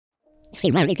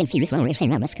See, why are you confused when we're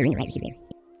saying on the screen right here?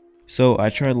 So I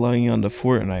tried logging on to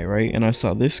Fortnite, right? And I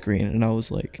saw this screen and I was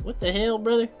like, what the hell,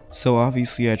 brother? So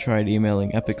obviously I tried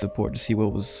emailing Epic support to see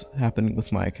what was happening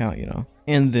with my account, you know?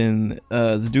 And then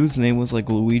the dude's name was like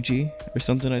Luigi or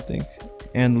something, I think.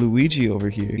 And Luigi over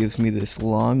here gives me this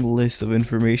long list of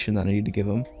information that I need to give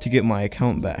him to get my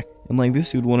account back. And like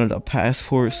this dude wanted a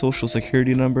passport, social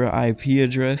security number, IP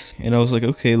address. And I was like,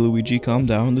 okay, Luigi, calm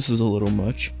down. This is a little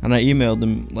much. And I emailed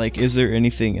him like, is there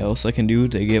anything else I can do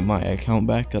to get my account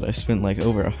back that I spent like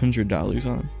over $100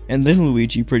 on? And then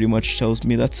Luigi pretty much tells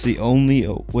me that's the only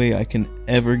way I can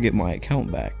ever get my account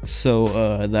back.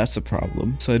 So that's a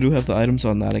problem. So I do have the items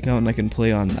on that account and I can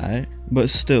play on that. But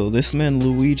still, this man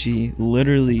Luigi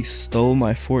literally stole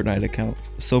my Fortnite account.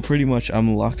 So pretty much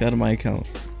I'm locked out of my account.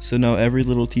 So now every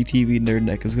little TTV nerd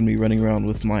neck is going to be running around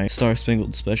with my Star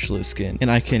Spangled Specialist skin,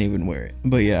 and I can't even wear it.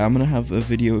 But yeah, I'm going to have a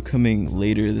video coming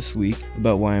later this week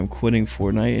about why I'm quitting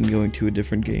Fortnite and going to a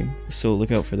different game. So look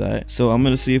out for that. So I'm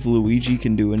going to see if Luigi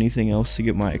can do anything else to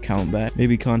get my account back.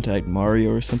 Maybe contact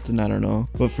Mario or something, I don't know.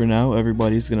 But for now,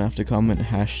 everybody's going to have to comment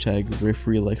hashtag RIP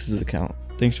Relex's account.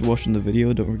 Thanks for watching the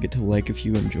video. Don't forget to like if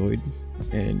you enjoyed.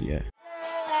 And yeah.